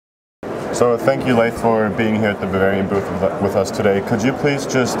So thank you, Laith, for being here at the Bavarian booth with us today. Could you please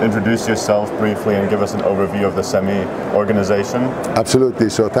just introduce yourself briefly and give us an overview of the SEMI organization? Absolutely.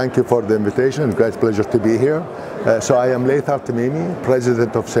 So thank you for the invitation. Great pleasure to be here. So I am Laith Altimime,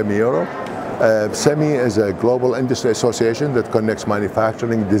 President of Semicon Europe. SEMI is a global industry association that connects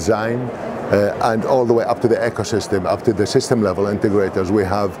manufacturing, design, and all the way up to the ecosystem, up to the system level integrators. We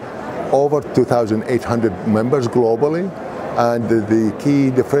have over 2,800 members globally, and the key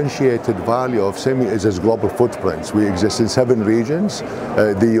differentiated value of SEMI is its global footprints. We exist in 7 regions,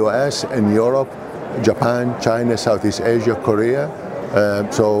 the US and Europe, Japan, China, Southeast Asia, Korea.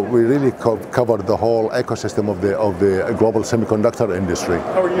 So we really cover the whole ecosystem of the global semiconductor industry.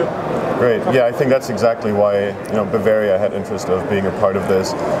 How are you? Great. Yeah, I think that's exactly why Bavaria had interest of being a part of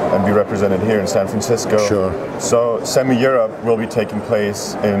this and be represented here in San Francisco. Sure. So Semicon Europe will be taking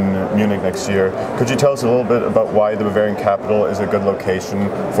place in Munich next year. Could you tell us a little bit about why the Bavarian capital is a good location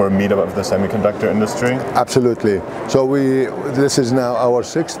for a meetup of the semiconductor industry? Absolutely. So this is now our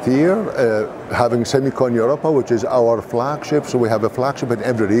 6th year having Semicon Europa, which is our flagship. So we have a flagship in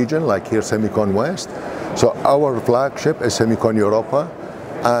every region, like here Semicon West. So our flagship is Semicon Europa.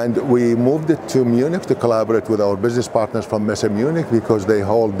 And we moved it to Munich to collaborate with our business partners from Messe Munich because they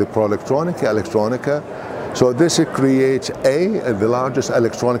hold the Pro Electronica. So this creates the largest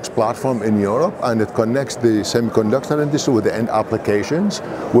electronics platform in Europe, and it connects the semiconductor industry with the end applications,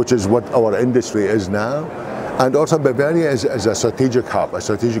 which is what our industry is now. And also Bavaria is a strategic hub, a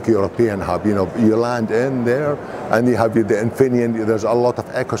strategic European hub. You land in there and you have the Infineon. There's a lot of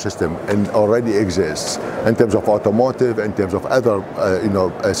ecosystem and already exists in terms of automotive, in terms of other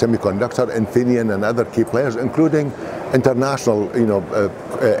semiconductor, Infineon and other key players, including international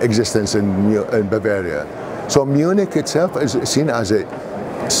existence in Bavaria. So Munich itself is seen as a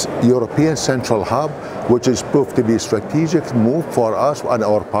European central hub, which is proved to be a strategic move for us and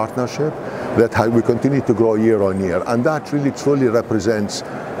our partnership, that we continue to grow year on year. And that really truly represents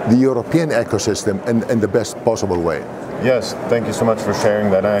the European ecosystem in the best possible way. Yes, thank you so much for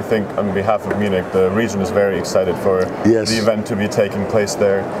sharing that. And I think on behalf of Munich, the region is very excited for the event to be taking place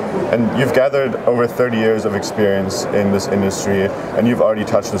there. And you've gathered over 30 years of experience in this industry, and you've already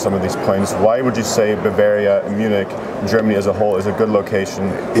touched on some of these points. Why would you say Bavaria, Munich, Germany as a whole is a good location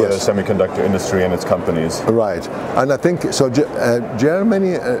for the semiconductor industry and its companies? Right. And I think, so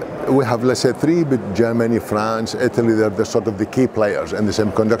Germany, we have, let's say, 3, but Germany, France, Italy, they're the sort of the key players in the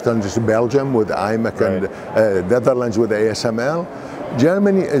semiconductor industry. Belgium with IMEC and Netherlands with ASML.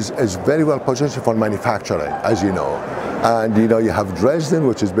 Germany is very well positioned for manufacturing, as you know. And you have Dresden,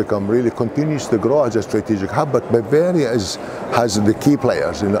 which has become continues to grow as a strategic hub, but Bavaria has the key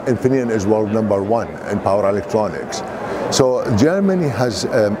players. Infineon is world #1 in power electronics. So Germany has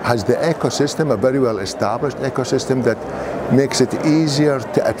the ecosystem, a very well established ecosystem that makes it easier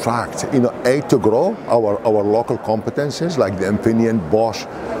to attract, to grow our local competencies like the Infineon, Bosch,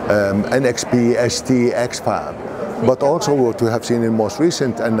 NXP, ST, XFAB. But also what we have seen in most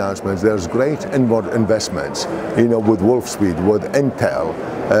recent announcements, there's great inward investments, with Wolfspeed, with Intel,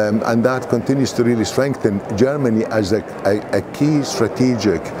 and that continues to really strengthen Germany as a key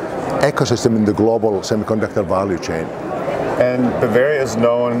strategic ecosystem in the global semiconductor value chain. And Bavaria is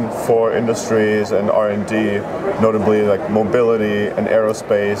known for industries and R&D, notably like mobility and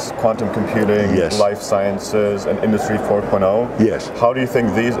aerospace, quantum computing, life sciences, and Industry 4.0. Yes. How do you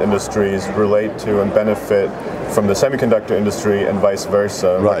think these industries relate to and benefit from the semiconductor industry and vice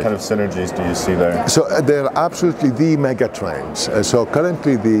versa? Right. What kind of synergies do you see there? So they're absolutely the mega trends. So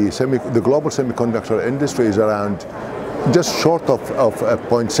currently the global semiconductor industry is around just short of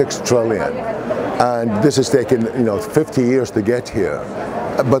 0.6 trillion. And this has taken 50 years to get here.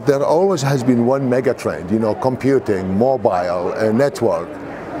 But there always has been one mega trend, computing, mobile, network.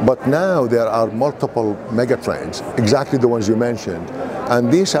 But now there are multiple mega trends, exactly the ones you mentioned.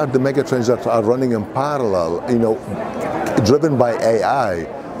 And these are the mega trends that are running in parallel, driven by AI,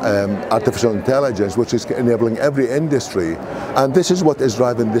 artificial intelligence, which is enabling every industry. And this is what is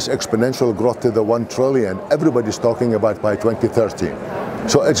driving this exponential growth to the 1 trillion everybody's talking about by 2030.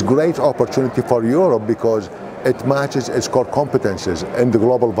 So it's a great opportunity for Europe because it matches its core competences in the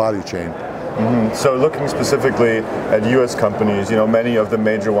global value chain. So looking specifically at US companies, many of the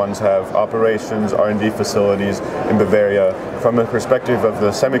major ones have operations, R&D facilities in Bavaria. From the perspective of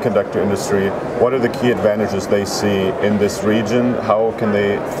the semiconductor industry, what are the key advantages they see in this region? How can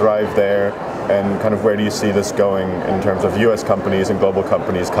they thrive there? And kind of where do you see this going in terms of US companies and global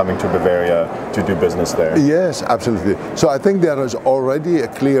companies coming to Bavaria to do business there? Yes, absolutely. So I think there is already a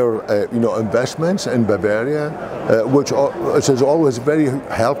clear investments in Bavaria, which is always very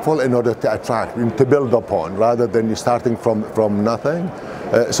helpful in order to attract, to build upon, rather than starting from nothing.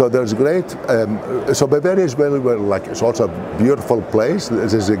 So there's great, so Bavaria is very well, like, it's also a beautiful place.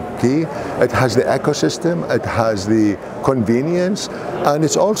 This is a key. It has the ecosystem, it has the convenience, and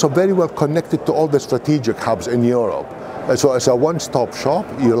it's also very well connected to all the strategic hubs in Europe. So it's a one-stop shop.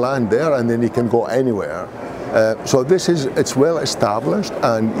 You land there and then you can go anywhere. So it's well established,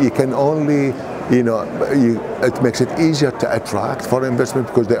 and you can only, it makes it easier to attract for investment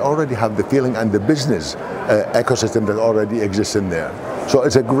because they already have the feeling and the business ecosystem that already exists in there. So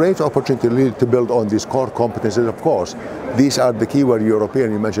it's a great opportunity really to build on these core competencies. Of course, these are the key where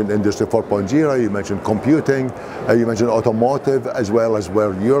European, you mentioned Industry 4.0, you mentioned computing, you mentioned automotive, as well as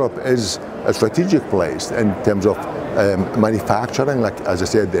where Europe is a strategic place in terms of manufacturing, like, as I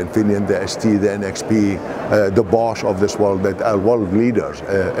said, the Infineon, the ST, the NXP, the Bosch of this world, that are world leaders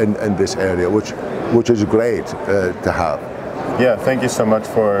in this area, which is great to have. Yeah, thank you so much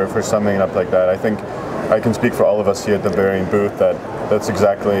for summing it up like that. I think I can speak for all of us here at the Bavarian booth that that's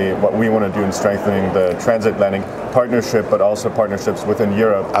exactly what we want to do in strengthening the transatlantic partnership, but also partnerships within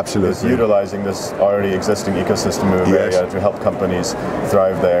Europe. Absolutely. Is utilizing this already existing ecosystem in Bavaria to help companies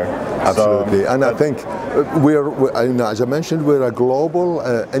thrive there. Absolutely, and I think as I mentioned, we're a global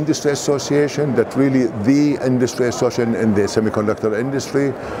industry association, that really the industry association in the semiconductor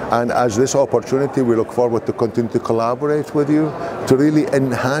industry, and as this opportunity, we look forward to continue to collaborate with you to really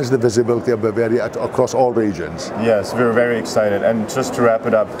enhance the visibility of Bavaria across all regions. Yes, we're very excited, and just to wrap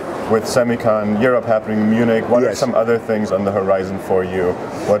it up, with Semicon Europe happening in Munich, what are some other things on the horizon for you?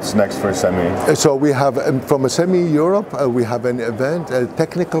 What's next for Semi? So we have, from a Semi Europe, we have an event, a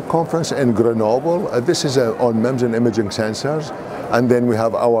technical conference in Grenoble. This is on MEMS and imaging sensors. And then we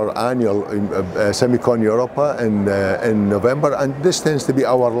have our annual Semicon Europa in November, and this tends to be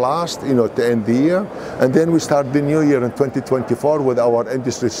our last, to end the year. And then we start the new year in 2024 with our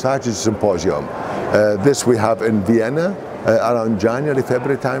industry strategy symposium. This we have in Vienna around January,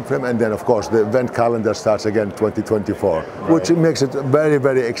 February timeframe, and then of course the event calendar starts again 2024, which makes it very,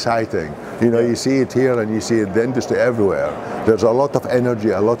 very exciting. You see it here and you see it in the industry everywhere. There's a lot of energy,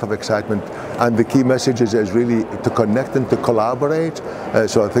 a lot of excitement, and the key message is really to connect and to collaborate.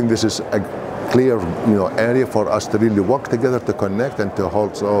 So I think this is a clear area for us to really work together to connect and to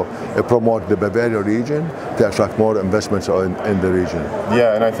also promote the Bavaria region, to attract more investments in the region.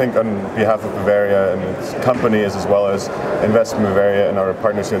 Yeah, and I think on behalf of Bavaria and its companies, as well as Invest in Bavaria and our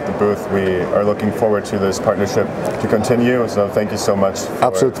partnership at the booth, we are looking forward to this partnership to continue. So thank you so much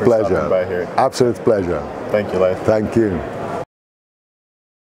for stopping by here. Absolute pleasure. Thank you, Laith. Thank you.